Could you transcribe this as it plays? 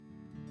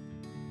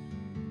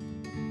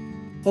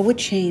What would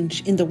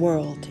change in the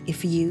world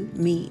if you,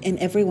 me, and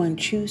everyone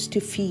choose to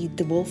feed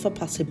the wolf of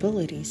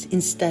possibilities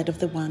instead of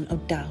the one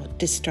of doubt,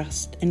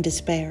 distrust, and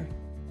despair?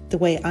 The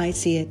way I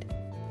see it,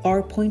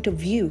 our point of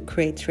view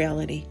creates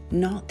reality,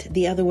 not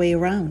the other way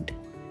around.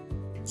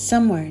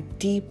 Somewhere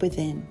deep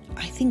within,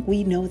 I think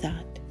we know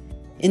that.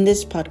 In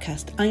this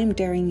podcast, I am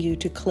daring you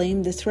to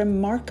claim this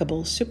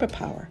remarkable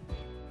superpower.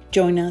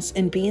 Join us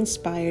and be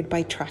inspired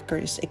by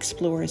trackers,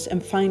 explorers,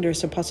 and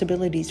finders of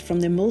possibilities from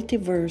the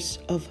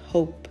multiverse of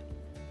hope.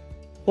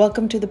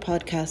 Welcome to the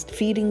podcast,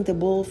 Feeding the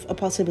Wolf of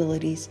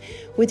Possibilities,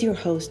 with your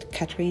host,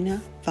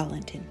 Katarina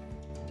Valentin.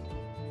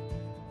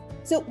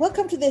 So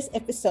welcome to this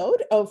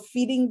episode of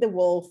Feeding the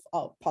Wolf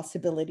of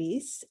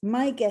Possibilities.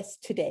 My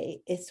guest today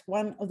is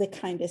one of the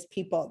kindest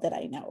people that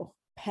I know,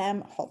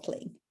 Pam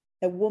Hotling,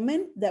 a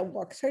woman that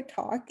walks her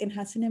talk and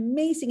has an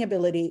amazing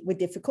ability with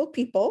difficult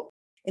people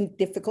in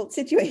difficult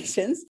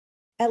situations,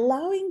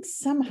 allowing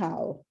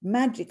somehow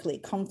magically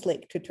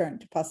conflict to turn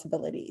to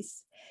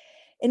possibilities.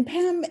 And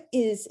Pam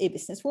is a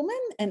businesswoman,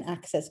 an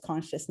access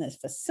consciousness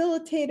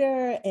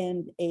facilitator,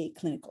 and a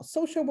clinical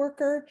social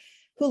worker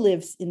who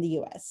lives in the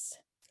US.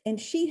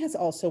 And she has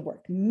also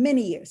worked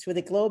many years with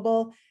a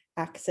global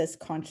access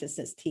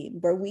consciousness team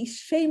where we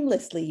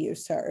shamelessly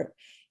use her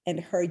and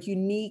her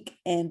unique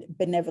and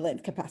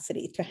benevolent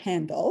capacity to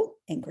handle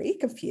angry,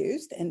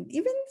 confused, and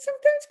even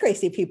sometimes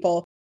crazy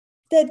people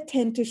that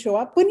tend to show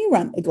up when you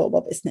run a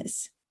global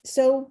business.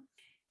 So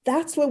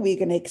that's what we're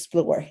going to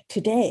explore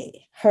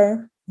today,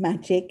 her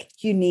magic,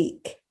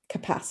 unique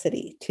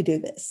capacity to do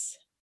this.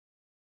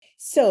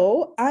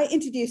 So I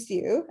introduced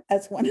you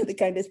as one of the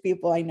kindest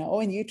people I know,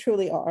 and you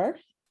truly are.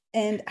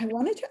 And I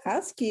wanted to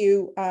ask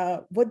you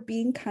what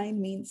being kind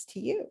means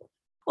to you.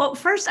 Well,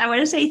 first, I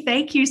want to say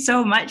thank you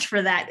so much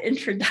for that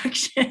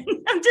introduction.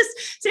 I'm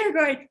just sitting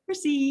here going,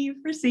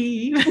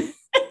 receive.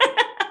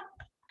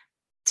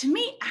 To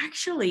me,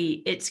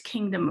 actually, it's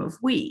kingdom of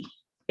we.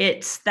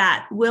 It's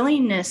that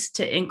willingness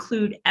to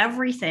include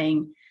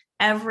everything,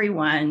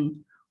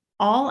 everyone,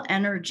 all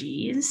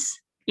energies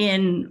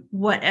in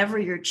whatever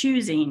you're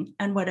choosing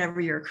and whatever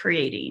you're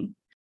creating.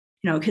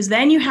 Because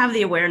then you have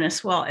the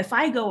awareness, well, if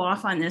I go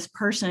off on this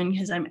person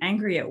because I'm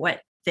angry at what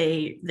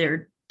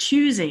they're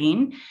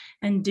choosing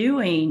and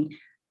doing,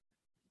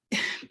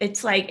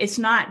 it's like, it's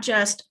not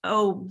just,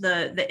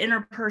 the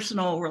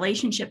interpersonal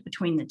relationship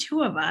between the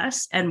two of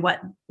us and what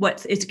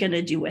it's going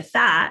to do with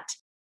that.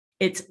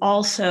 It's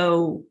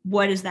also,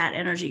 what is that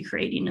energy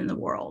creating in the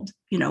world?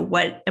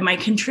 What am I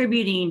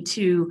contributing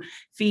to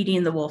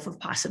feeding the wolf of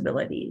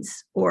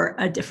possibilities or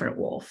a different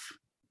wolf?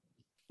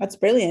 That's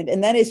brilliant.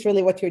 And that is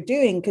really what you're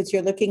doing, because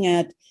you're looking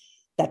at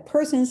that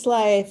person's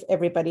life,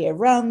 everybody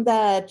around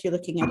that. You're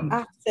looking at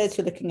access,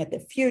 you're looking at the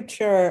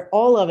future,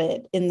 all of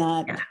it in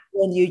that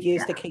when you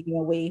use the kingdom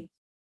of we.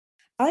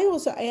 I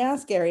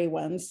asked Gary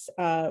once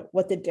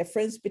what the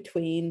difference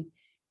between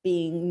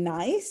being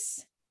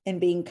nice and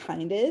being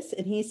kind is.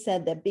 And he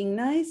said that being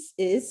nice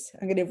is,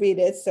 I'm going to read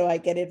it so I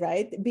get it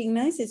right. Being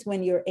nice is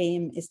when your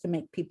aim is to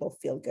make people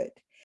feel good.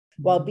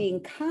 While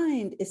being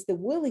kind is the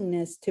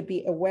willingness to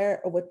be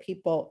aware of what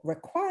people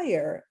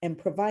require and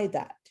provide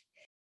that.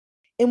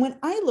 And when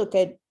I look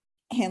at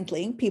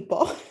handling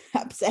people,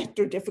 upset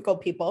or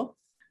difficult people,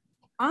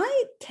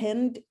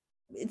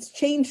 it's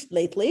changed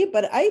lately,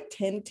 but I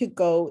tend to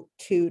go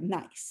to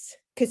nice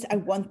because I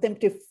want them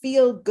to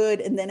feel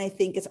good. And then I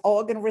think it's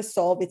all going to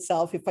resolve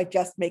itself if I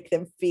just make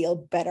them feel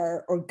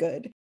better or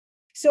good.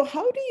 So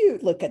how do you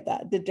look at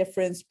that? The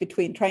difference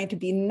between trying to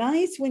be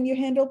nice when you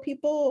handle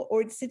people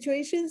or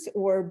situations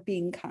or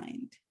being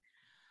kind?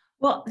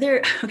 Well,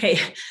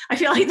 I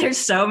feel like there's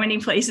so many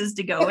places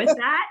to go with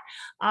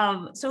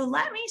that. So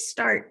let me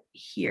start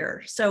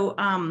here. So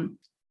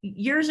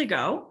years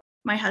ago,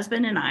 my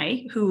husband and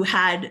I, who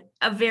had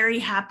a very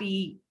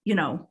happy,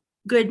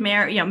 good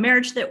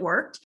marriage that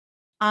worked,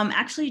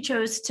 actually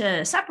chose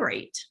to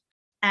separate.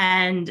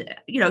 And,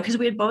 because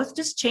we had both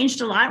just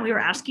changed a lot, and we were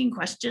asking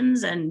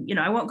questions, and,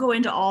 I won't go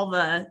into all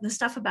the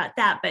stuff about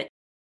that, but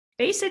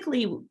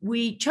basically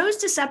we chose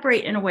to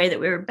separate in a way that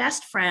we were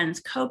best friends,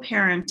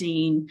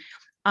 co-parenting.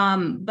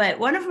 But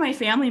one of my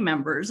family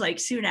members, like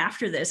soon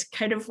after this,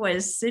 kind of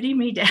was sitting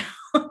me down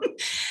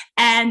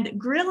and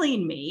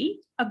grilling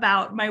me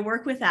about my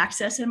work with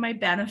Access and my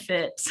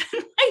benefits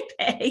and my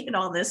pay and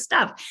all this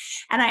stuff.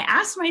 And I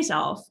asked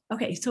myself,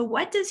 okay, so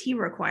what does he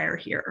require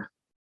here?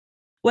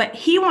 What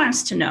he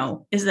wants to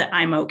know is that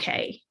I'm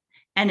okay.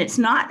 And it's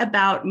not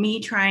about me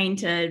trying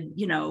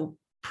to,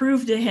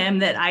 prove to him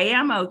that I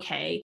am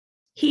okay.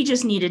 He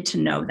just needed to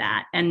know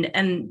that.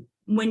 And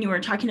when you were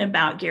talking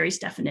about Gary's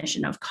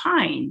definition of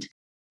kind,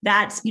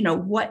 that's,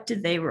 what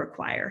did they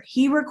require?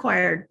 He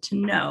required to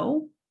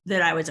know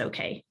that I was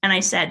okay. And I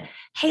said,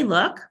 hey,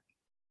 look,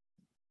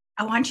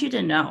 I want you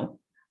to know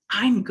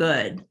I'm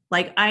good.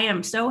 Like, I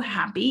am so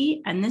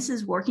happy and this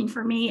is working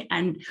for me.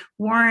 And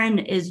Warren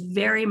is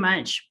very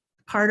much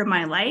part of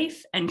my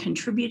life and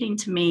contributing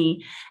to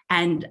me,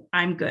 and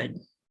I'm good.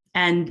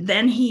 And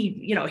then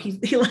he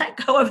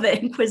let go of the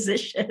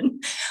inquisition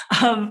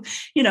of,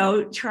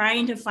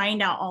 trying to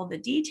find out all the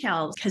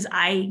details because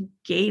I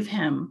gave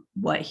him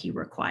what he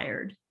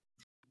required.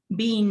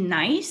 Being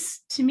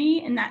nice to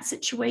me in that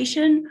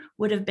situation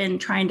would have been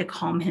trying to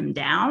calm him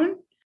down.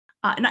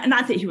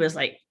 Not that he was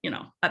like,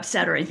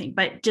 upset or anything,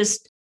 but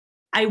just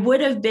I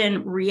would have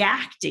been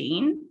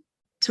reacting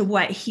to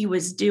what he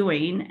was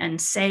doing and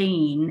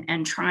saying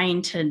and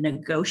trying to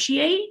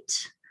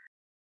negotiate.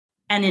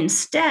 And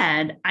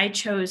instead, I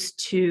chose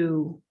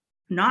to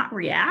not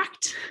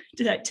react,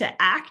 to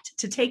act,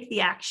 to take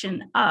the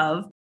action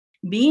of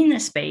being the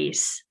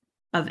space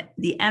of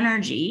the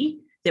energy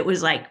that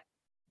was like,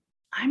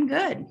 I'm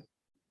good.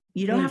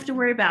 You don't have to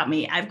worry about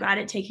me. I've got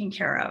it taken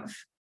care of.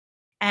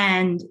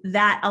 And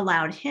that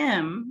allowed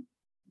him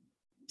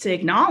to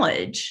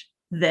acknowledge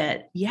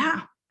that,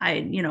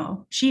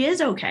 she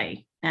is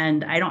okay.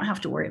 And I don't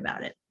have to worry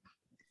about it.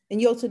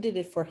 And you also did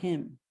it for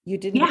him. You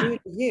didn't do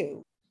it for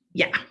you.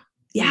 Yeah.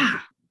 Yeah.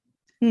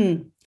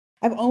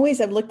 I've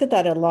looked at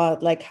that a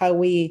lot, like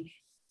how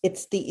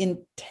it's the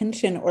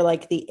intention or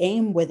like the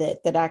aim with it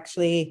that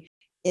actually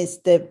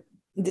is the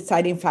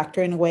deciding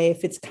factor in a way,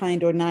 if it's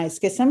kind or nice,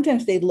 because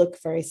sometimes they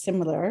look very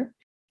similar.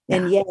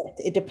 And yet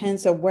it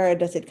depends on where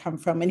does it come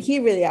from. And he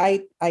really,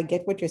 I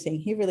get what you're saying.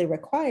 He really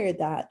required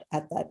that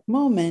at that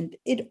moment.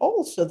 It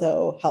also,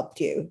 though, helped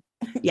you.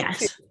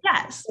 Yes.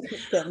 Yes.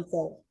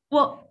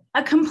 Well,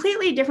 a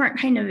completely different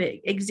kind of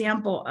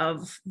example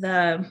of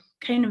the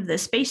kind of the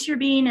space you're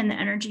being and the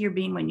energy you're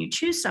being when you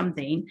choose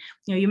something.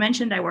 You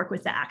mentioned I work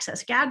with the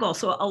Access Gaggle.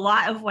 So a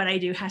lot of what I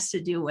do has to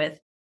do with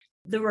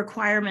the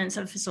requirements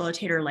of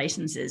facilitator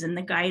licenses and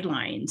the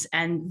guidelines.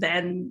 And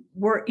then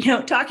we're,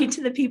 talking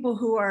to the people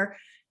who are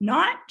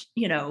not,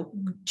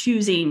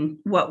 choosing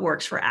what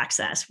works for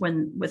Access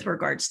with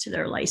regards to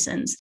their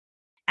license.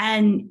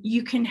 And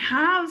you can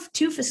have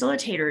two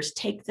facilitators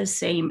take the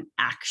same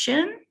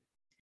action,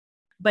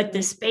 but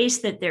the space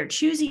that they're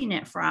choosing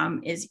it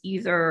from is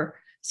either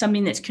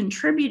something that's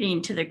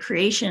contributing to the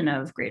creation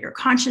of greater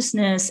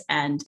consciousness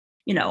and,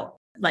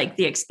 like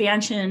the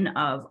expansion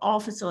of all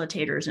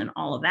facilitators and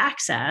all of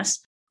Access,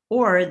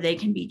 or they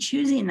can be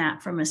choosing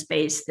that from a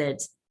space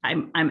that's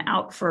I'm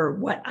out for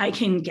what I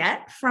can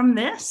get from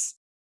this.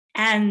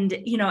 And,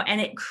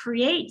 and it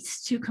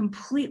creates two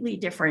completely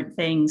different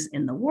things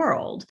in the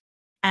world.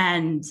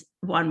 And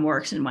one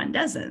works and one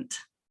doesn't.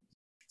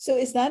 So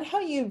is that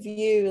how you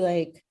view,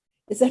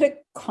 is that a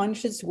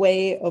conscious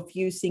way of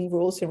using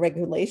rules and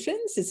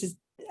regulations?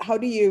 How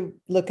do you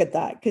look at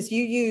that? Because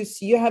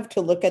you have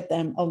to look at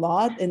them a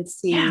lot and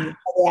see how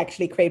they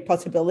actually create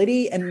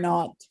possibility and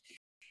not,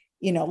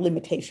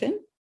 limitation.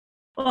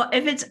 Well,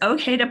 if it's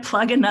okay to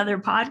plug another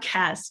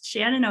podcast,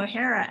 Shannon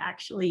O'Hara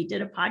actually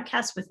did a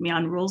podcast with me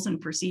on rules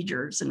and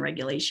procedures and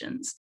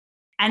regulations.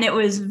 And it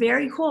was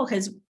very cool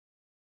because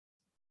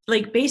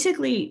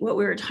basically what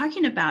we were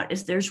talking about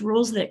is there's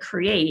rules that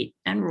create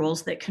and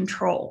rules that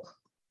control.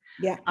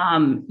 Yeah.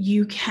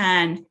 You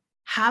can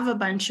have a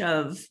bunch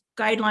of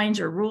guidelines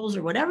or rules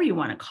or whatever you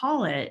want to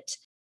call it.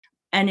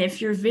 And if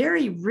you're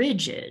very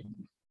rigid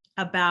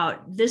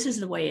about this is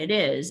the way it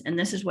is, and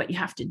this is what you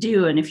have to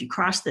do, and if you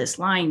cross this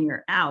line,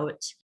 you're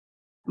out.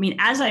 I mean,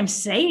 as I'm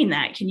saying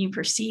that, can you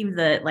perceive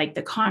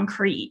the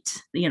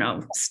concrete,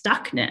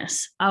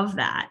 stuckness of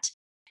that?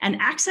 And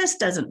Access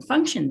doesn't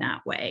function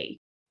that way.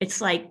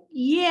 It's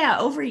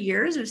over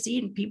years of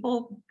seeing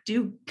people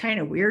do kind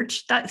of weird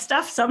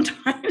stuff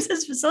sometimes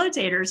as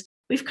facilitators,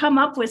 we've come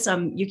up with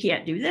some, you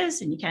can't do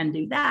this and you can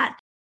do that,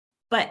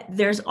 but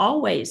there's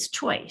always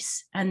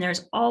choice and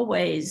there's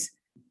always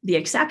the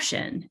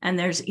exception. And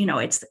there's,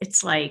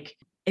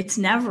 it's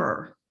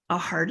never a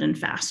hard and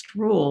fast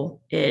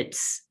rule.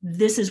 This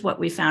is what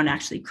we found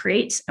actually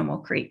creates and will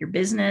create your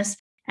business.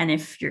 And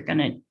if you're going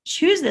to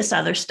choose this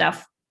other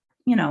stuff,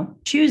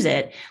 choose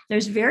it.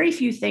 There's very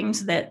few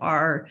things that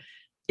are,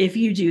 if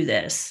you do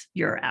this,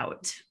 you're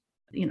out.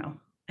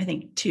 I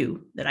think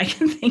two that I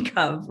can think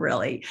of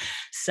really.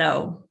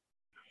 So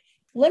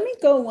let me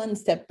go one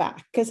step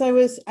back because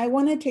I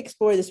wanted to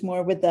explore this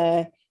more with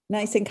the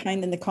nice and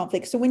kind and the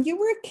conflict. So when you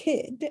were a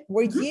kid,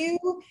 were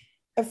you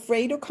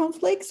afraid of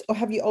conflicts, or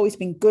have you always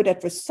been good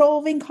at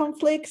resolving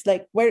conflicts?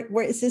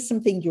 Where is this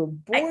something you're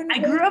born with? I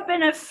grew up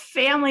in a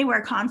family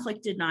where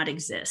conflict did not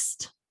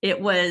exist. It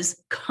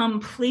was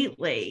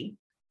completely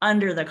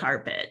under the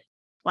carpet.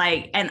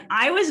 And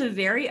I was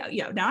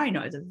now I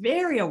know I was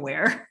very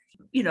aware,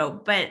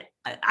 but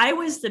I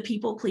was the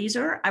people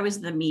pleaser. I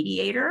was the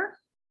mediator.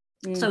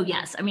 So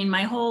yes, I mean,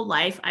 my whole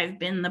life, I've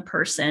been the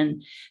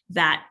person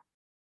that,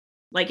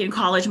 in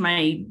college,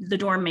 the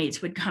dorm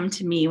mates would come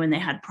to me when they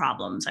had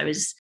problems.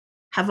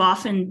 Have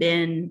often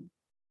been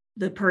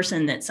the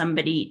person that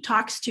somebody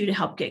talks to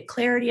help get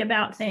clarity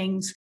about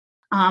things.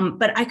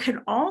 But I could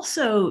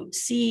also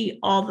see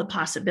all the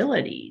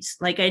possibilities.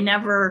 I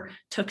never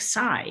took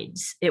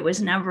sides. It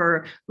was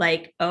never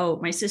oh,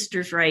 my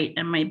sister's right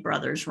and my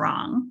brother's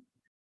wrong.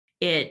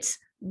 It's,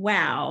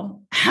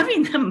 wow,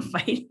 having them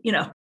fight,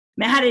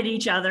 mad at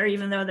each other,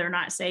 even though they're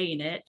not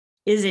saying it.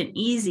 isn't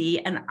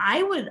easy. And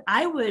I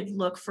would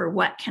look for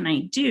what can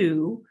I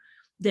do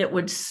that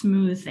would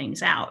smooth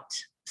things out.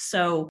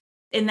 So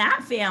in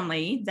that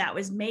family, that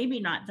was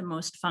maybe not the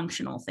most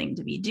functional thing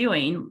to be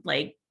doing,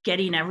 like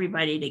getting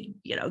everybody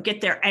to,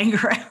 get their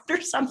anger out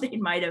or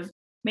something might have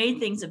made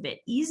things a bit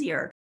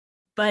easier.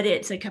 But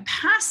it's a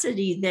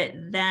capacity that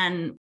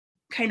then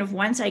kind of,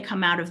 once I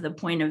come out of the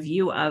point of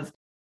view of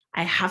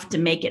I have to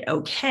make it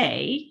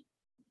okay,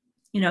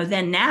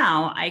 then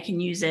now I can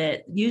use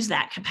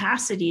that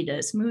capacity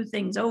to smooth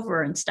things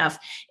over and stuff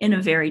in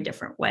a very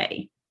different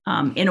way,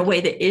 in a way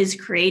that is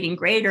creating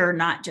greater,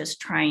 not just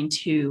trying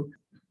to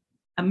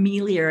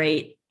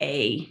ameliorate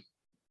a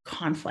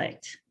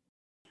conflict.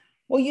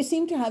 Well, you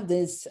seem to have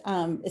this,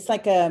 it's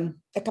like a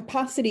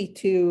capacity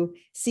to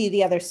see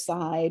the other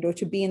side, or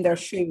to be in their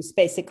shoes,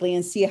 basically,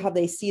 and see how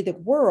they see the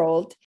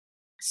world.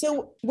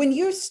 So when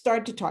you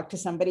start to talk to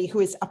somebody who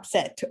is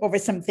upset over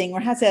something, or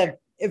has a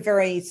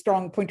very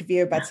strong point of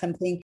view about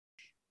something,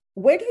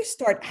 where do you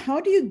start? How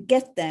do you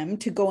get them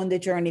to go on the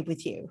journey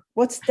with you?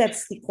 What's that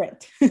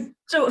secret?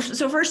 So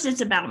first,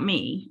 it's about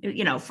me.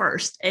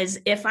 First is,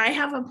 if I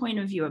have a point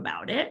of view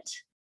about it,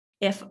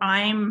 if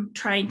I'm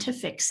trying to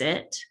fix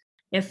it,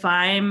 if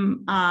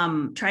I'm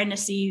trying to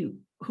see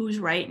who's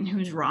right and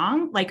who's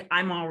wrong, like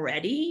I'm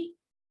already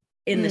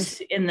in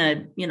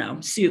the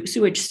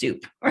sewage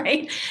soup,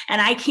 right? And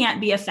I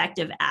can't be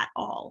effective at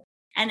all.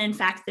 And in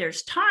fact,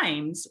 there's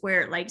times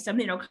where like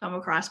something will come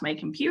across my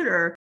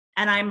computer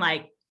and I'm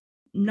like,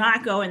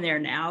 not going there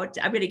now.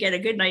 I'm going to get a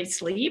good night's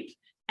sleep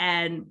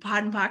and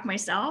pot and pock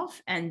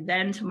myself, and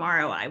then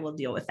tomorrow I will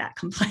deal with that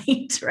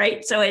complaint,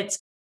 right? So it's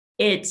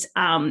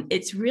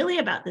really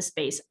about the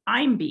space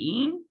I'm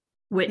being,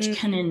 which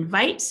can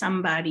invite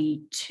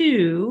somebody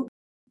to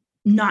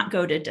not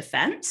go to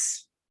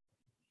defense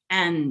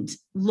and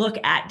look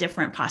at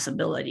different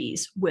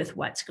possibilities with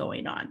what's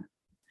going on.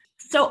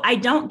 So I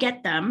don't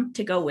get them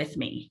to go with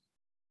me.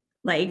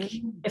 Like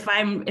if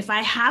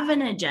I have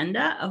an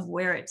agenda of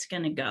where it's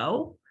going to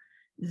go,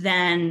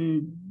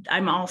 then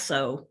I'm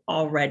also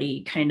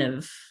already kind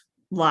of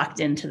locked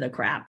into the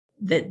crap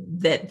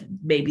that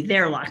maybe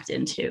they're locked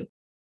into.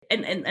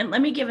 And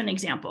let me give an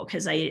example,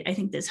 because I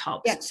think this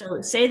helps. Yeah.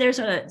 So say there's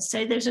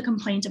a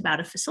complaint about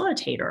a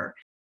facilitator.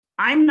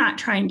 I'm not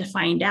trying to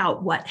find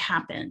out what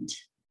happened,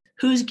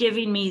 who's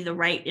giving me the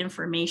right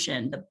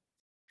information,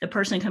 the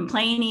person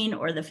complaining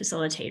or the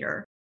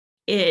facilitator.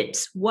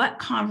 It's what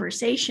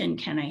conversation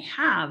can I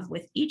have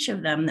with each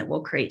of them that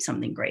will create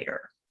something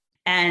greater?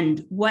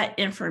 And what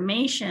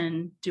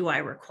information do I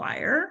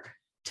require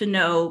to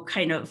know,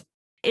 kind of,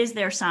 is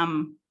there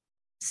some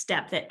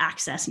step that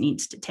Access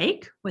needs to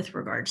take with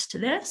regards to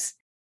this?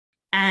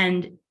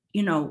 And,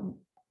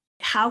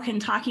 how can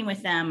talking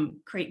with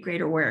them create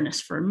greater awareness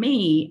for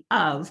me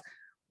of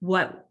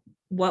what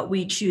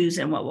we choose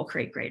and what will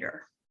create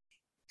greater?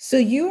 So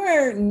you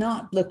are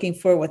not looking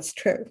for what's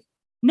true?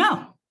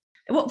 No.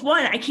 Well,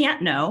 one, I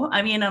can't know.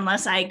 I mean,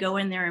 unless I go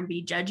in there and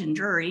be judge and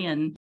jury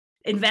and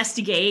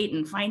investigate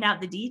and find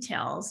out the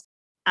details.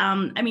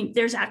 I mean,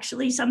 there's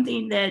actually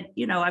something that,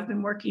 I've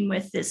been working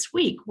with this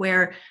week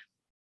where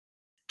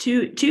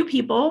two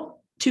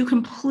people, two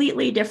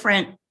completely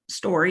different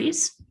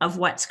stories of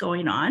what's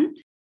going on.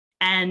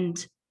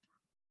 And,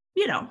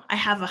 I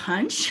have a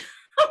hunch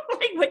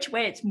like which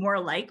way it's more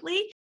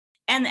likely.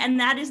 And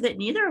that is that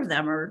neither of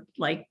them are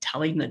like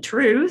telling the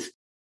truth.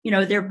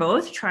 They're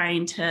both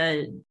trying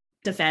to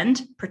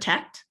defend,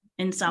 protect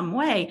in some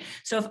way.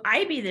 So if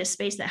I be this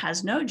space that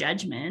has no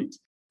judgment,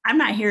 I'm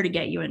not here to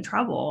get you in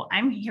trouble.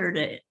 I'm here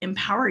to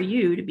empower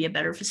you to be a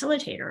better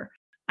facilitator.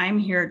 I'm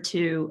here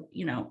to,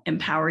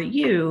 empower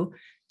you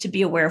to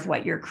be aware of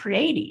what you're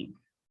creating.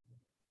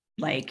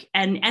 Like,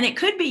 and it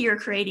could be you're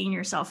creating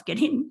yourself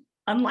getting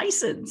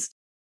unlicensed,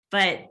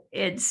 but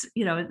it's,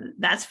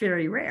 that's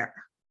very rare.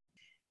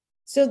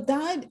 So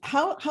that,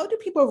 how do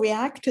people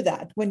react to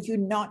that when you're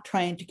not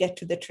trying to get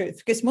to the truth?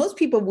 Because most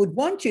people would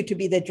want you to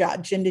be the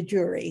judge and the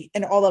jury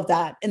and all of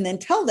that, and then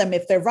tell them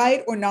if they're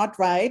right or not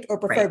right, or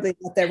preferably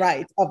that they're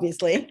right,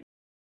 obviously.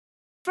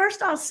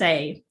 First, I'll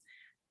say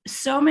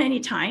so many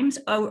times,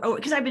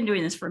 because I've been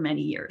doing this for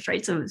many years,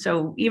 right?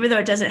 So even though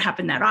it doesn't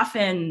happen that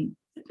often,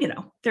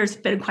 there's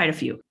been quite a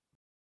few.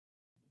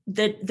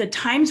 The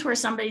times where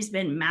somebody's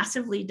been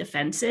massively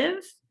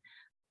defensive,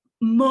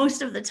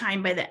 most of the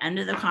time by the end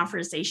of the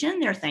conversation,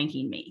 they're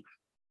thanking me.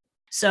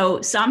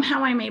 So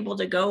somehow I'm able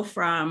to go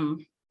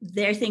from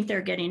they think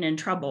they're getting in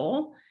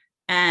trouble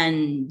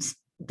and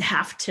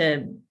have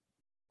to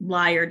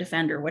lie or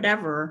defend or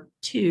whatever,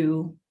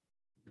 to,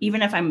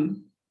 even if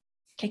I'm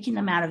kicking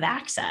them out of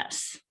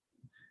Access,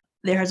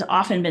 there has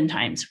often been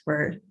times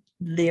where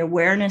the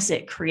awareness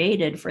it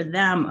created for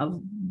them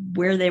of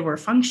where they were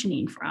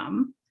functioning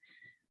from.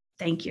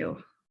 Thank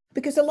you.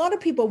 Because a lot of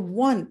people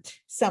want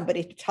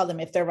somebody to tell them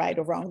if they're right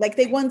or wrong. Like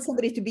they want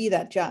somebody to be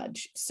that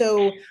judge.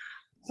 So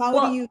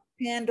how do you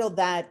handle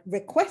that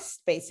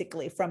request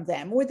basically from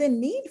them, or the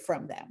need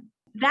from them?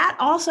 That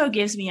also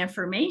gives me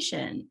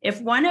information.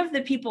 If one of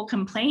the people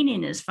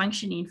complaining is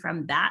functioning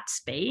from that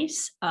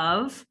space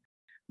of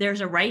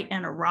there's a right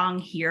and a wrong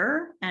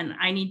here, and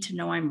I need to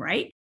know I'm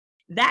right,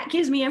 that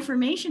gives me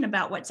information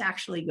about what's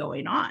actually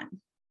going on.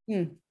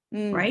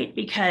 Right?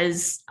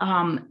 Because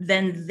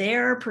then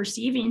they're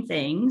perceiving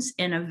things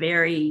in a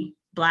very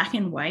black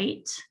and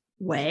white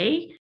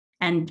way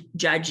and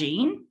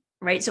judging,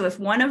 right? So if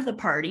one of the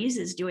parties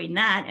is doing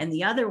that and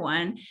the other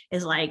one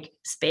is like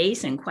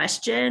space and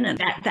question, and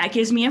that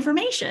gives me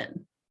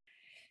information.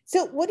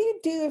 So what do you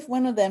do if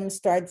one of them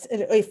starts,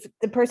 if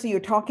the person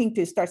you're talking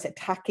to starts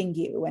attacking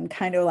you and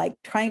kind of like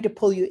trying to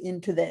pull you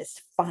into this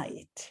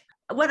fight?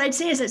 What I'd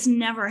say is it's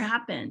never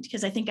happened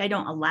because I think I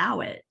don't allow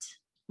it.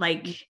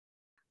 Like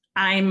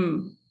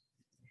so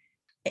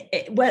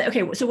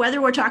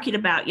whether we're talking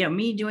about,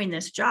 me doing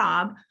this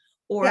job,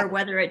 or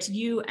whether it's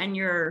you and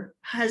your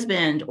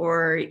husband,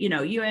 or,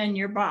 you and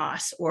your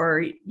boss,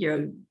 or,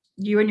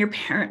 you and your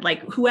parent,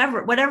 like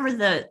whatever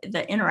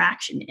the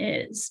interaction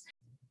is,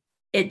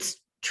 it's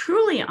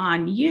truly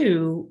on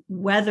you,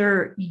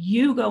 whether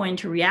you go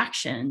into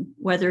reaction,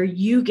 whether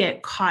you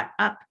get caught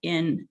up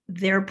in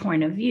their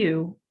point of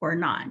view or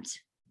not.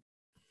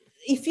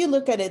 If you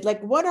look at it, like,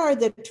 what are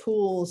the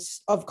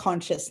tools of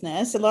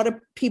consciousness? A lot of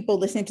people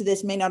listening to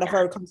this may not have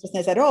heard of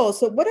consciousness at all.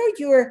 So what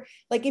are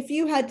if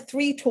you had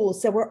 3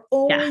 tools that were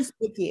always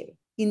with you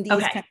in these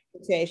kind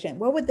of situations,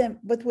 what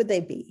would they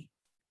be?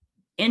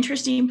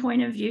 Interesting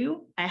point of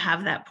view. I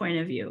have that point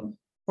of view.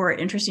 Or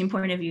interesting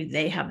point of view.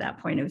 They have that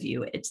point of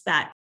view. It's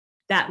that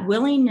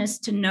willingness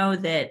to know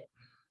that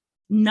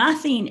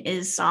nothing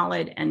is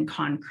solid and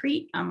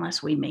concrete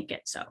unless we make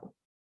it so.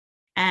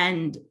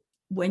 And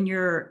when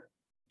you're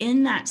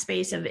in that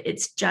space of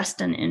it's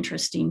just an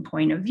interesting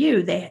point of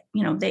view,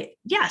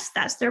 yes,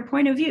 that's their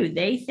point of view.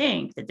 They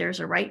think that there's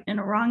a right and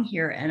a wrong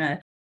here,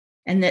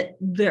 and that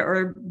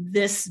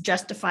this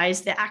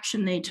justifies the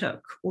action they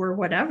took or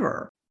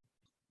whatever.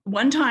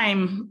 One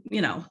time,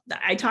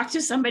 I talked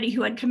to somebody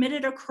who had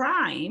committed a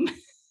crime,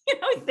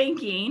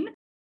 thinking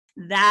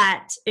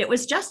that it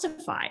was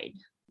justified,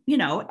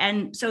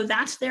 and so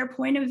that's their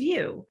point of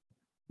view.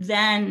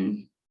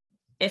 Then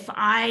if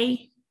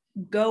I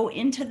go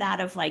into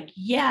that of like,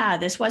 yeah,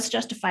 this was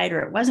justified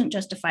or it wasn't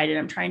justified, and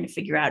I'm trying to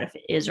figure out if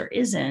it is or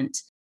isn't,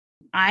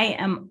 I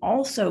am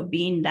also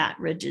being that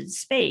rigid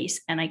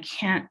space, and I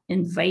can't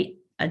invite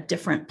a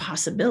different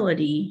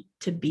possibility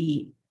to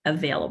be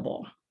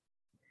available.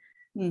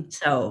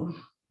 So,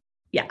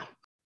 yeah.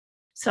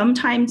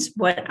 Sometimes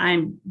what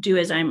I do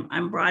is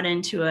I'm brought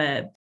into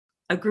a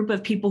group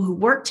of people who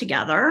work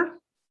together,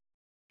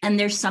 and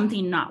there's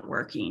something not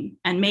working,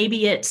 and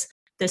maybe it's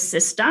the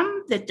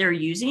system that they're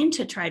using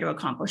to try to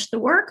accomplish the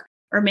work,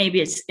 or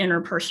maybe it's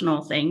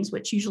interpersonal things,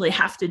 which usually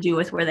have to do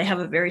with where they have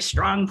a very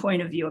strong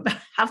point of view about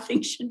how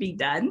things should be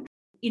done.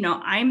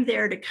 I'm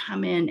there to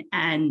come in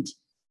and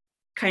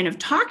kind of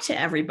talk to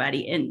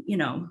everybody. And,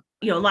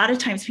 a lot of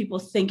times people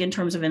think in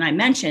terms of, and I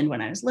mentioned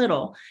when I was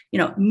little,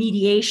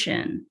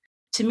 mediation.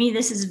 To me,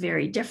 this is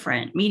very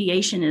different.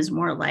 Mediation is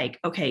more like,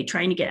 okay,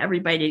 trying to get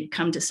everybody to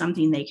come to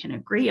something they can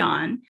agree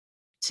on.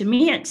 To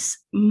me, it's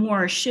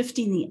more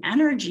shifting the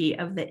energy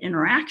of the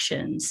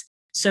interactions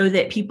so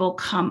that people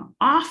come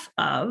off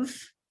of,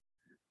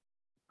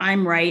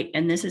 I'm right,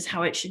 and this is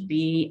how it should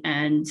be,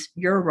 and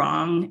you're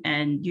wrong,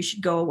 and you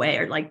should go away,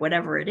 or like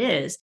whatever it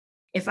is.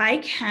 If I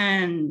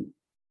can,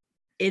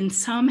 in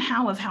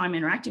somehow of how I'm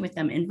interacting with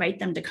them, invite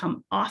them to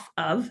come off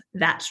of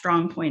that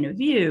strong point of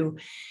view,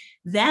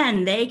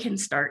 then they can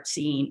start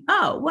seeing,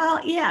 oh, well,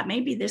 yeah,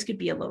 maybe this could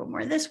be a little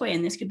more this way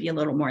and this could be a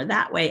little more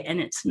that way. And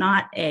it's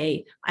not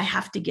I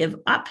have to give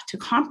up to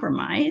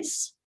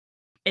compromise.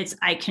 It's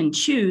I can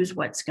choose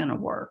what's going to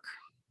work.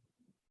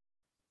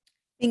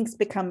 Things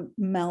become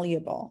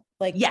malleable,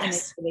 like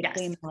yes.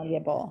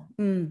 Malleable.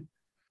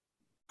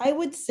 I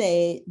would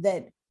say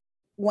that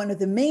one of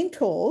the main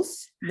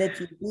tools that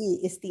you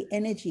be is the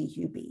energy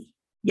you be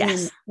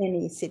in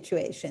any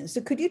situation.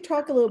 So could you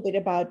talk a little bit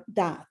about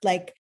that?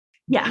 Like,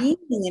 being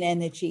an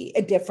energy,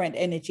 a different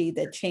energy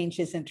that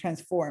changes and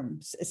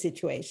transforms a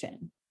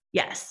situation.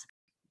 Yes.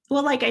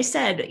 Well, like I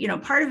said,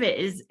 part of it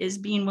is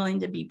being willing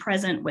to be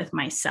present with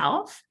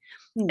myself.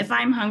 If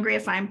I'm hungry,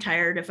 if I'm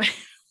tired, if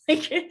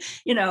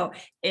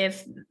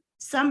if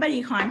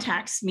somebody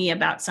contacts me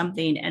about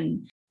something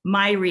and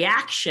my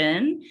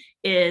reaction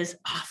is,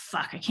 oh,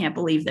 fuck, I can't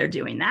believe they're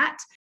doing that.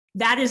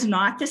 That is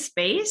not the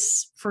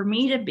space for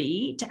me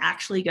to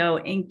actually go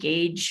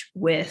engage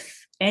with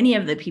any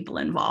of the people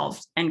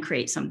involved and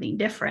create something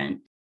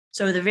different.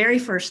 So the very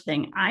first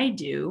thing I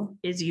do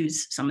is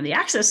use some of the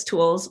access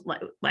tools,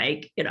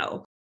 like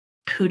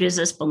who does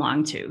this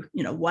belong to?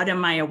 What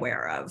am I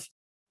aware of?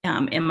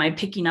 Am I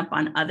picking up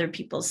on other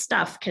people's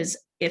stuff? Because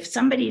if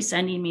somebody's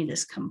sending me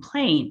this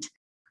complaint,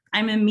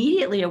 I'm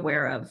immediately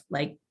aware of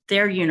like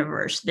their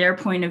universe, their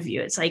point of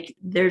view. It's like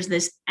there's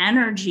this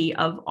energy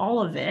of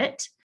all of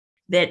it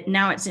that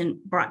now it's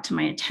brought to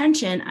my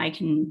attention, I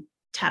can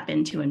tap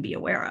into and be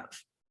aware of.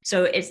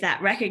 So it's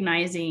that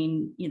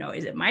recognizing,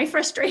 is it my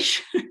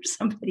frustration or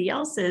somebody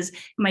else's?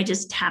 Am I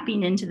just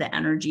tapping into the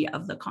energy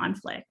of the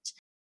conflict?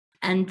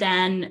 And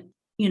then,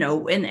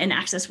 in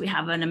Access, we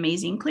have an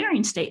amazing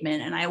clearing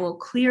statement, and I will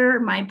clear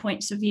my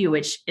points of view,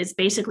 which is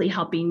basically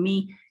helping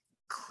me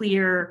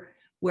clear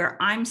where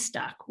I'm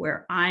stuck,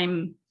 where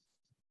I'm,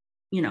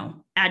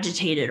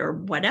 agitated or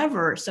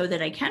whatever, so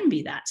that I can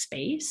be that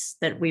space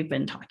that we've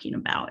been talking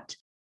about.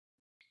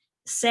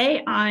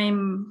 Say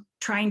I'm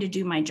trying to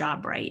do my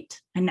job right,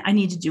 and I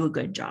need to do a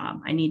good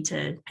job. I need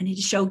to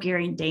show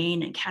Gary and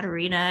Dane and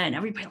Katerina and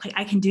everybody, like,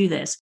 I can do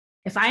this.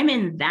 If I'm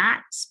in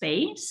that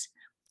space,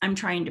 I'm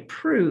trying to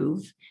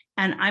prove,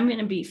 and I'm going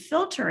to be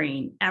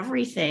filtering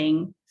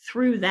everything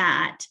through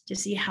that to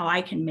see how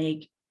I can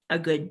make a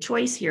good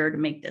choice here to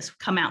make this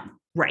come out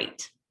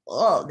right.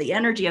 Oh, the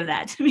energy of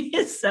that to me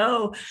is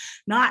so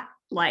not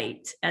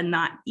light and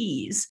not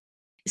ease.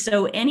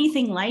 So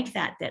anything like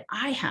that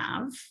I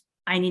have,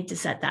 I need to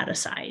set that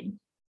aside.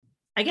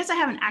 I guess I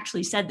haven't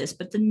actually said this,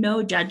 but the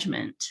no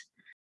judgment,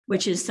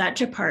 which is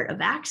such a part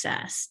of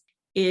Access,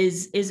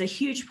 is a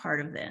huge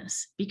part of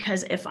this.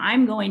 Because if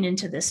I'm going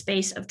into the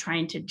space of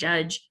trying to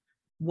judge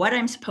what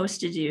I'm supposed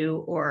to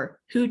do, or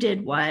who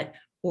did what,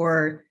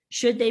 or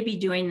should they be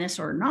doing this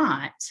or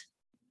not,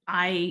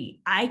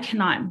 I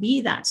cannot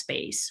be that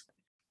space.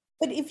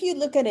 But if you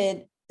look at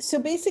it, so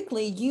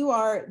basically you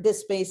are the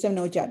space of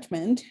no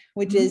judgment,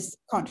 which is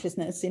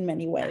consciousness in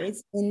many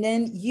ways. And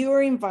then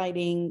you're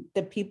inviting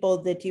the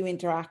people that you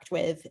interact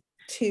with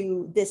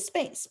to this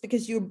space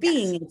because you're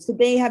being it. So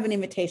they have an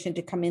invitation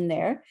to come in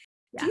there.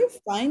 Yeah. Do you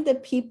find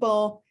that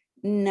people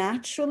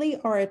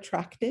naturally are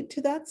attracted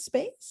to that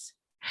space?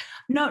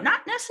 No,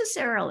 not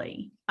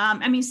necessarily.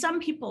 Some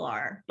people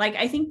are. Like,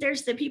 I think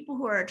there's the people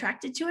who are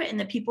attracted to it and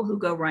the people who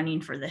go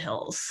running for the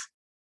hills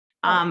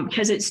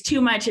because it's too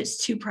much, it's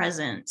too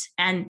present.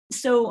 And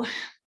so,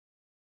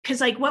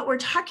 because like what we're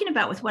talking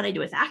about with what I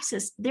do with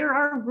Access, there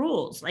are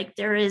rules. Like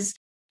there is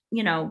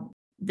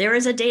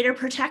a data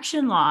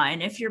protection law.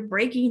 And if you're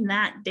breaking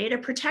that data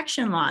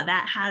protection law,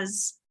 that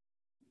has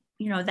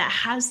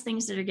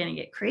things that are going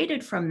to get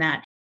created from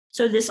that.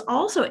 So this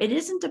also, it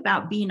isn't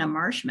about being a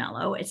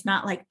marshmallow. It's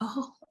not like,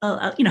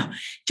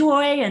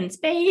 joy and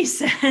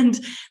space, and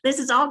this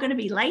is all going to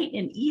be light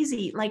and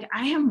easy. Like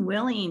I am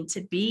willing to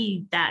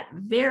be that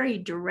very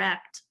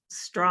direct,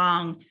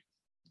 strong,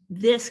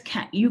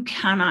 you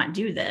cannot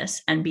do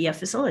this, and be a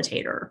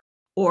facilitator.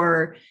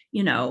 Or,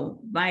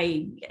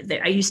 I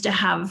used to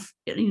have,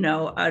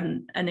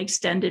 an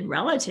extended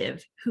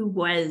relative who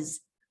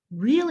was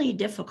really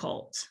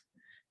difficult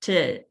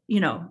to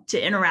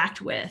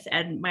interact with.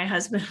 And my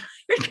husband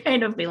would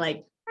kind of be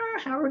like,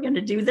 how are we going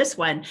to do this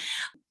one?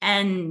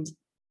 And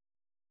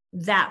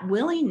that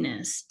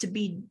willingness to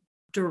be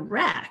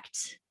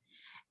direct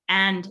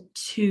and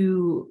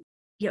to,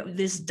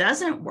 this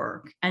doesn't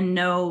work, and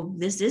no,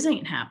 this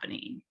isn't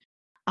happening.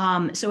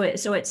 So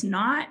it's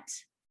not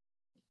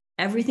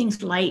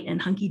everything's light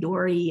and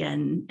hunky-dory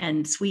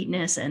and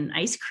sweetness and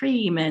ice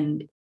cream.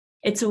 And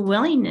it's a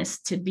willingness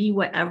to be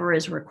whatever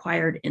is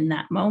required in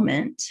that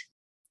moment.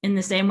 In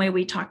the same way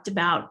we talked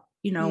about,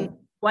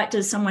 what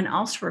does someone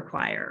else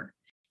require?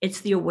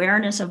 It's the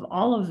awareness of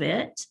all of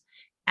it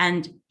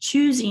and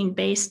choosing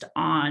based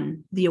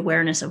on the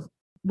awareness of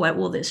what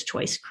will this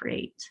choice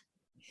create.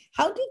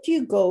 How did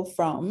you go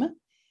from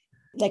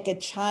like a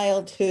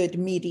childhood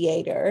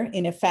mediator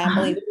in a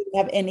family that didn't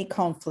have any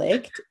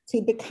conflict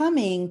to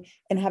becoming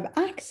and have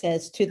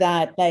access to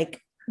that,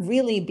 like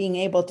really being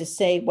able to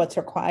say what's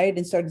required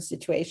in certain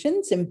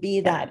situations and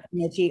be that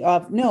energy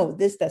of, no,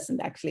 this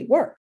doesn't actually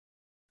work?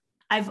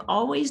 I've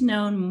always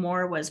known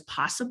more was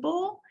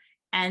possible.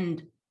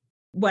 And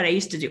what I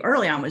used to do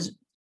early on was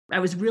I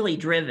was really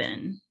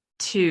driven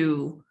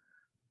to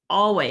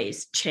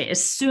always change.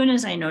 As soon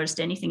as I noticed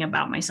anything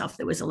about myself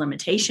that was a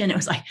limitation, it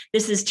was like,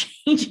 this is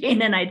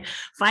changing. And I'd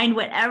find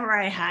whatever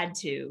I had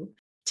to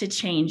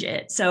change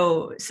it.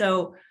 So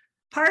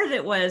part of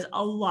it was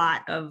a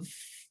lot of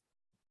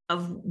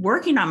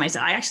working on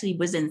myself. I actually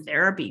was in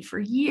therapy for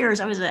years.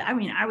 I was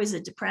a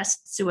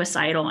depressed,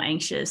 suicidal,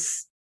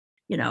 anxious,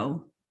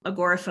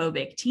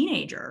 agoraphobic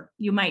teenager.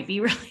 You might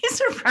be really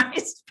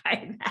surprised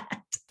by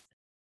that.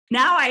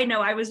 Now I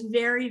know I was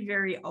very,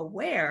 very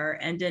aware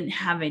and didn't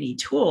have any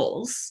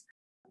tools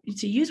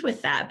to use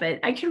with that. But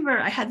I can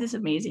remember I had this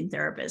amazing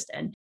therapist,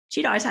 and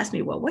she'd always ask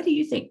me, well, what do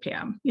you think,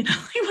 Pam? What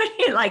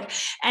do you like?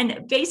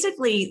 And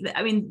basically,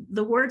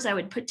 the words I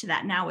would put to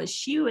that now is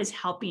she was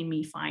helping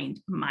me find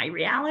my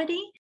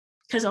reality.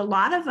 Because a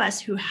lot of us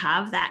who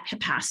have that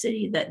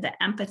capacity,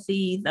 the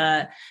empathy,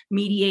 the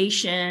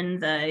mediation,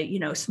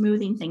 the,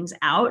 smoothing things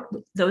out,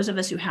 those of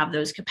us who have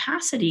those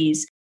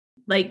capacities,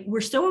 like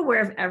we're so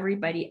aware of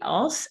everybody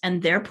else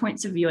and their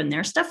points of view and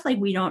their stuff, like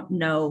we don't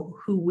know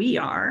who we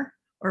are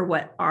or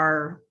what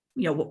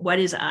what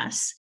is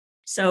us.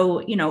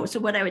 So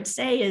what I would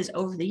say is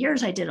over the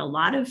years, I did a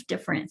lot of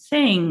different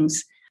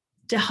things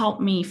to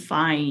help me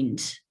find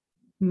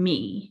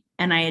me.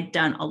 And I had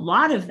done a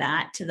lot of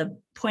that to the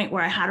point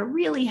where I had a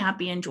really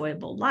happy,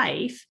 enjoyable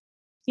life.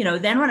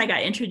 Then when I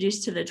got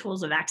introduced to the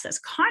tools of Access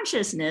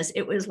Consciousness,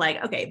 it was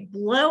like, okay,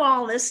 blow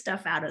all this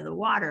stuff out of the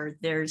water.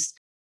 There's,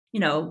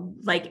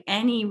 like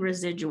any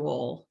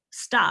residual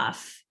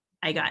stuff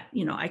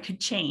I could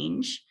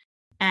change,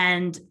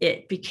 and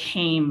it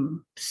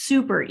became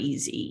super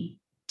easy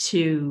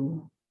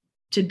to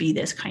be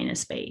this kind of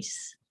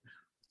space.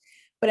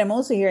 But I'm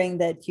also hearing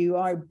that you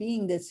are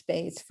being this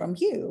space from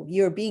you.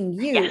 You're being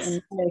you, Yes.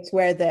 and it's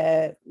where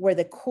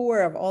the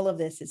core of all of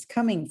this is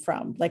coming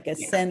from, like a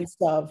sense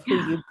of who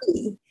you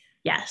be.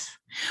 Yes.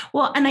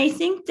 Well, and I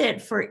think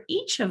that for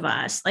each of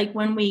us, like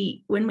when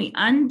we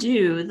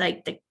undo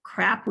like the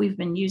crap we've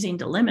been using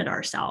to limit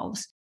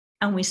ourselves,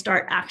 and we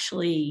start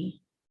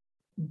actually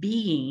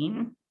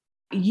being,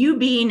 you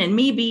being and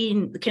me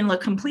being can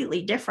look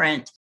completely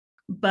different.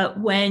 But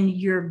when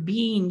you're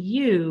being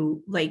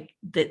you, like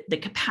the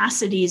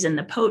capacities and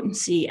the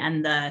potency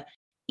and the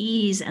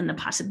ease and the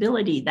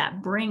possibility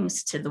that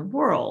brings to the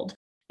world,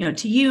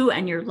 to you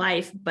and your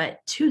life, but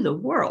to the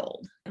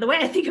world. The way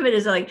I think of it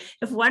is like,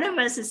 if one of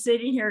us is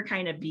sitting here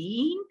kind of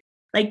being,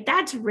 like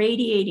that's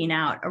radiating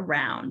out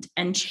around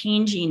and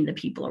changing the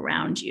people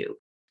around you.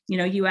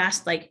 You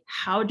asked like,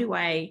 how do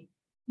I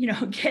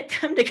get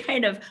them to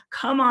kind of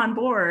come on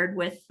board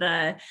with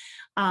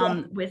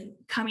with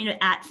coming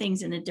at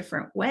things in a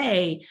different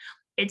way.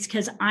 It's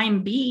because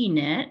I'm being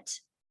it.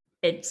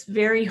 It's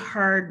very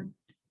hard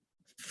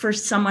for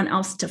someone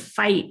else to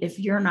fight if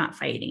you're not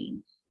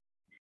fighting.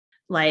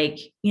 Like,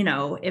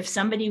 if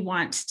somebody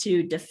wants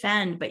to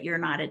defend, but you're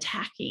not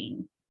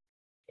attacking,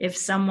 if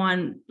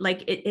someone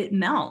like it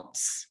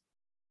melts.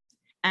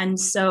 And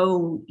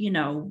so,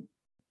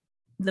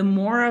 the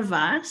more of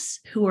us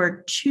who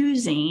are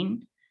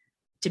choosing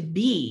to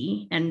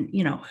be, and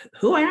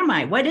who am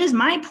I, what is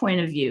my point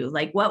of view,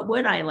 like what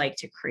would I like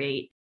to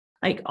create,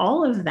 like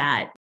all of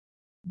that,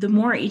 the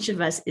more each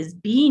of us is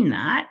being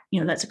that,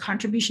 that's a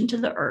contribution to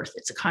the earth,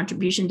 it's a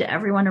contribution to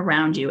everyone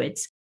around you,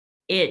 it's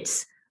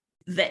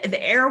the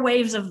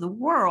airwaves of the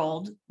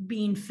world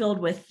being filled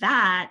with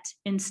that,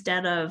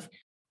 instead of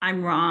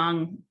I'm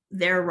wrong,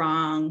 they're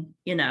wrong,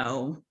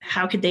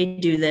 how could they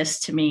do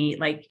this to me,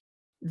 like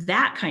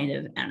that kind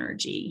of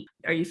energy.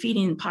 Are you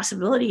feeding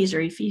possibilities? Or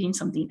are you feeding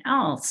something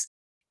else?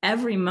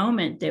 Every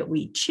moment that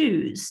we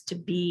choose to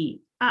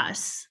be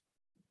us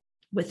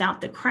without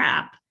the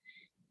crap,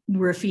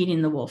 we're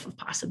feeding the wolf of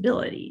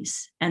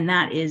possibilities. And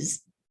that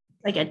is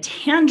like a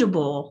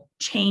tangible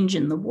change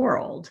in the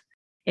world.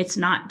 It's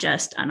not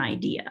just an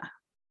idea.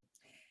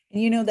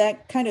 And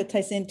that kind of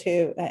ties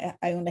into,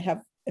 I only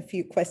have a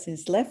few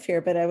questions left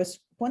here, but I was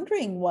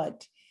wondering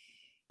what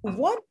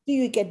do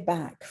you get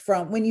back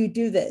from when you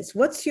do this?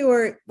 What's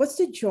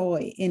the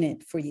joy in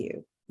it for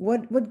you?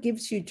 What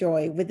gives you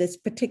joy with this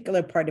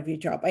particular part of your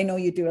job? I know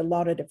you do a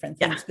lot of different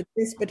things, but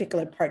this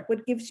particular part,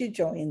 what gives you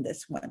joy in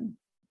this one?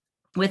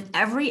 With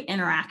every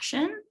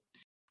interaction,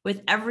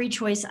 with every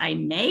choice I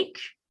make,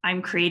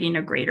 I'm creating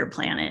a greater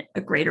planet,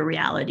 a greater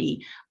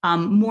reality,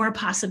 more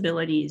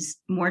possibilities,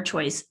 more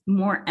choice,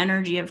 more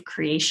energy of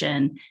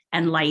creation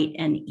and light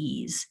and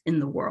ease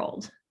in the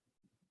world.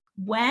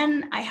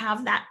 When I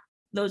have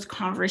those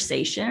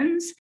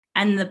conversations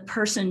and the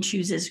person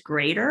chooses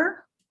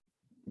greater,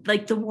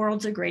 like the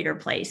world's a greater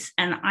place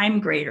and I'm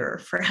greater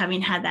for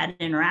having had that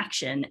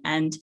interaction.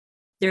 And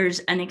there's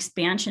an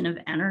expansion of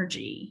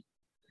energy.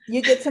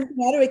 You get something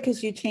out of it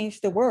because you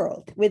change the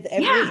world. With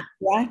every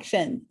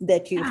interaction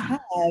that you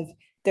have,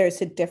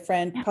 there's a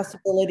different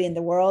possibility in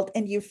the world,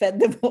 and you fed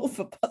the wolf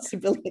of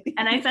possibilities.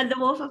 And I fed the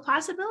wolf of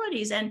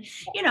possibilities. And,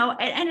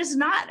 and it's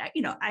not,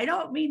 I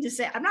don't mean to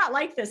say I'm not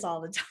like this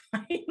all the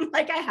time.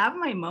 Like I have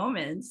my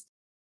moments.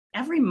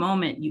 Every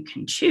moment you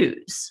can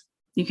choose.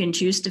 You can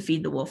choose to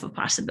feed the wolf of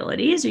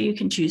possibilities, or you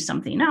can choose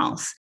something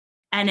else.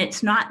 And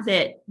it's not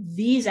that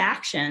these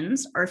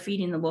actions are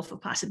feeding the wolf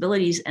of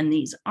possibilities and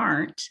these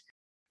aren't.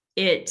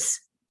 It's,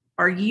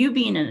 are you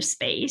being in a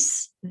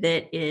space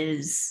that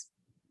is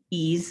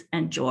ease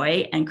and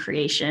joy and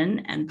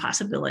creation and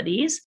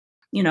possibilities?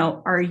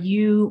 Are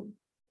you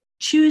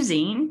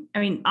choosing?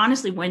 I mean,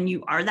 honestly, when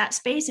you are that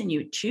space and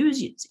you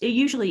choose, it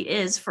usually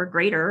is for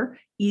greater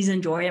ease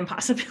and joy and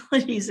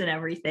possibilities and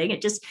everything.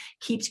 It just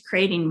keeps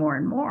creating more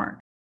and more.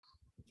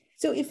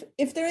 So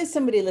if there is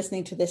somebody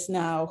listening to this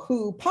now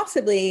who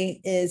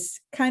possibly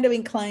is kind of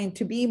inclined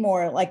to be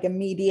more like a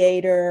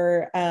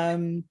mediator,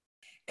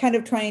 kind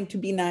of trying to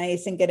be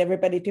nice and get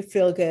everybody to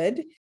feel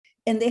good,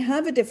 and they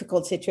have a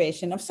difficult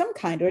situation of some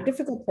kind or a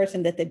difficult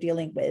person that they're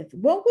dealing with,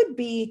 what would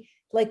be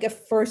like a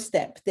first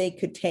step they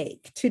could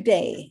take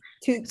today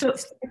to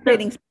start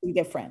creating something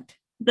different?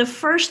 The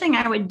first thing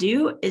I would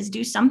do is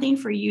do something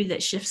for you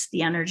that shifts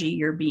the energy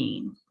you're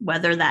being,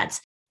 whether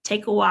that's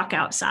take a walk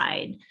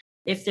outside.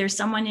 If there's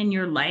someone in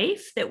your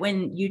life that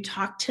when you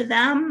talk to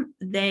them,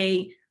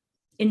 they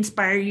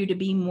inspire you to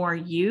be more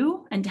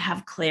you and to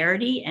have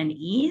clarity and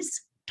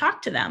ease,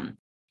 talk to them.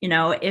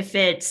 If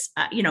it's,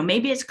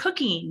 maybe it's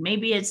cooking,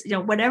 maybe it's,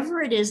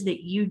 whatever it is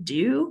that you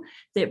do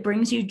that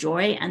brings you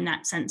joy and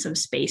that sense of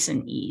space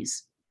and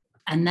ease.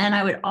 And then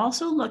I would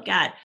also look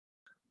at,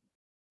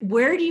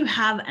 where do you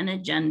have an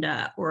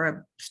agenda or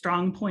a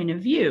strong point of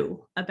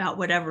view about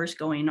whatever's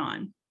going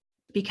on?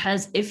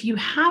 Because if you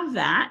have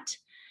that,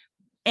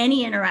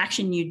 any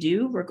interaction you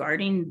do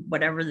regarding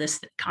whatever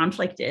this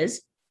conflict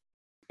is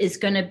is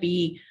going to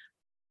be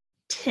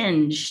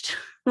tinged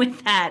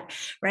with that,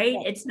 right?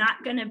 It's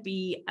not going to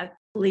be a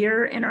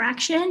clear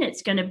interaction.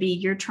 It's going to be,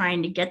 you're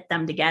trying to get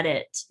them to get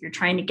it. You're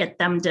trying to get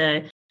them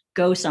to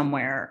go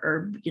somewhere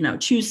or,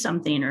 choose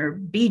something or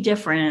be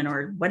different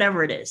or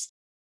whatever it is.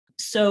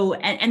 So,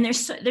 and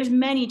there's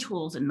many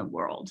tools in the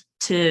world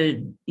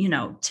to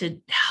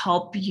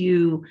help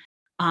you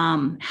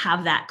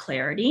have that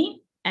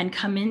clarity and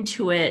come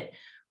into it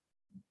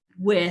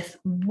with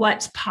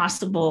what's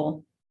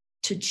possible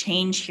to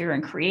change here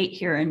and create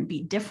here and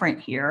be different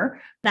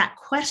here. That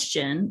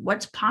question,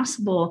 what's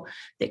possible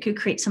that could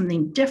create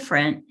something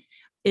different,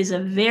 is a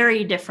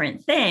very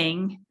different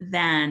thing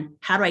than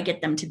how do I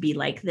get them to be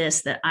like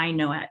this that I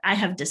know I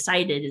have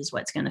decided is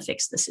what's going to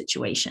fix the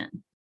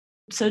situation.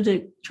 So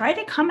to try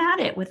to come at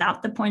it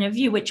without the point of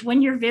view, which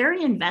when you're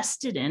very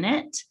invested in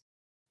it,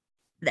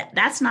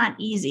 that's not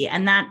easy.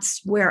 And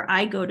that's where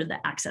I go to the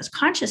Access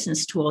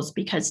Consciousness tools,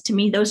 because to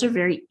me, those are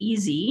very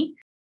easy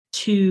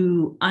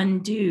to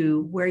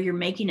undo, where you're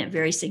making it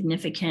very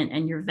significant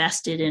and you're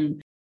vested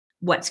in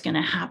what's going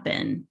to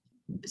happen.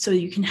 So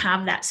you can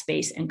have that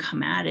space and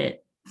come at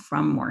it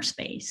from more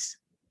space.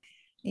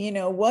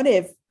 What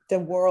if the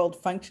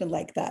world functioned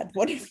like that?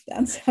 What if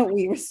that's how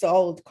we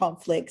resolved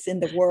conflicts in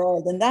the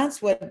world? And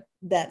that's what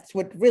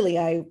really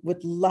I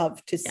would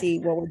love to see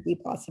what would be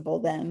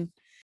possible then.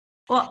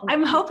 Well,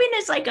 I'm hoping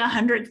it's like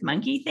 100th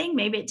monkey thing.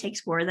 Maybe it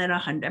takes more than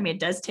 100. I mean, it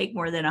does take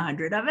more than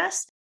 100 of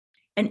us.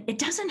 And it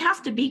doesn't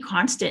have to be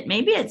constant.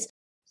 Maybe it's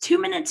 2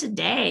 minutes a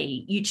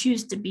day. You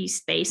choose to be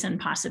space and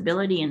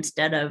possibility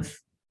instead of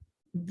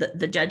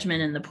the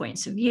judgment and the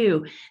points of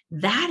view.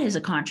 That is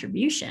a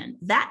contribution.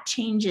 That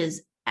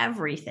changes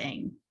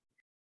everything.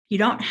 You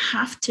don't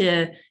have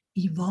to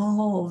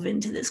evolve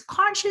into this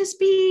conscious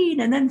being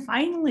and then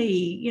finally,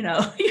 you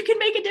can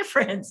make a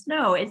difference.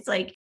 No, it's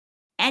like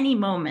any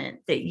moment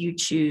that you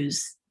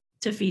choose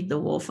to feed the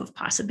wolf of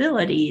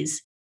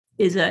possibilities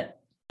is a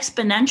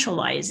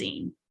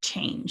exponentializing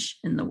change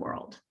in the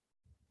world.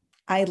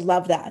 I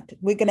love that.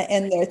 We're going to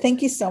end there.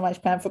 Thank you so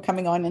much, Pam, for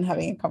coming on and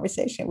having a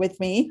conversation with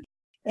me.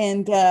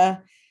 And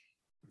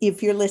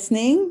if you're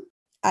listening,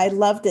 I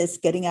love this,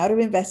 getting out of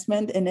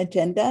investment and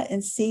agenda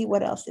and see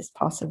what else is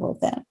possible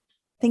then.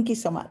 Thank you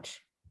so much.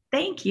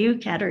 Thank you,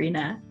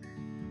 Katarina.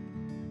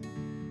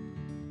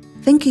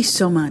 Thank you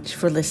so much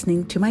for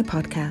listening to my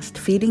podcast,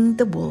 Feeding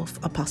the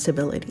Wolf of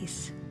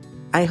Possibilities.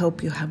 I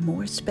hope you have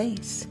more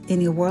space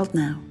in your world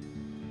now.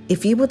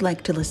 If you would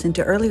like to listen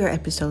to earlier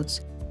episodes,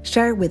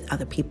 share with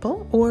other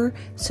people, or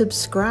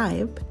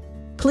subscribe,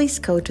 please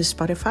go to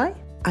Spotify,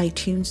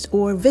 iTunes,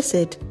 or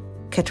visit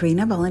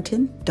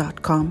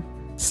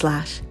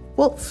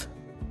KatarinaValentin.com/wolf.